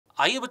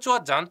आइए बच्चों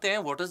आज जानते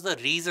हैं what is the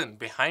reason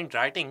behind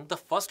writing the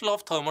first law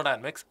of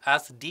thermodynamics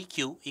as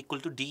dq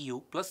equal to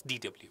du plus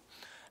dw.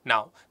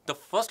 Now, the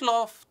first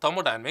law of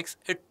thermodynamics,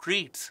 it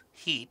treats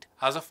heat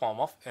as a form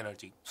of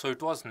energy. So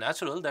it was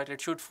natural that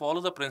it should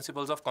follow the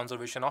principles of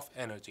conservation of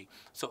energy.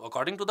 So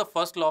according to the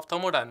first law of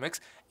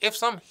thermodynamics, if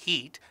some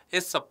heat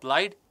is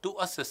supplied to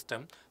a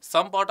system,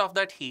 some part of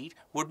that heat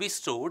would be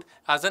stored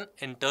as an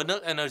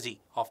internal energy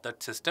of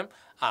that system,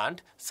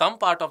 and some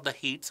part of the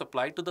heat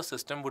supplied to the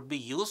system would be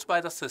used by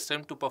the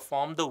system to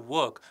perform the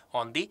work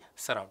on the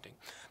surrounding.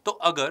 तो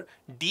अगर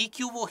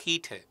dq वो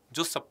heat है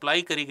जो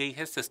supply करी गई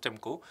है system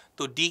को,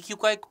 तो dq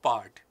का एक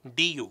part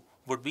du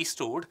would be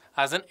stored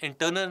as an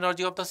internal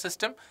energy of the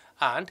system,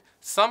 and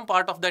some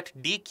part of that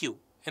dq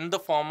in the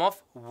form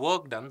of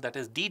work done, that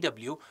is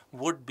dw,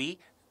 would be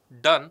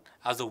done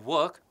as a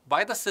work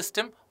by the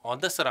system on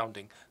the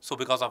surrounding. So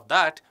because of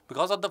that,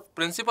 because of the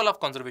principle of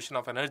conservation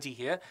of energy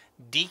here,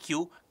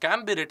 dq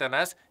can be written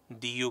as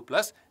du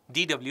plus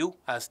dw,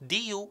 as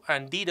du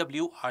and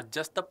dw are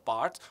just the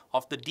parts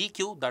of the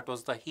dq, that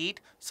was the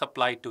heat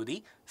supplied to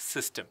the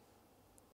system.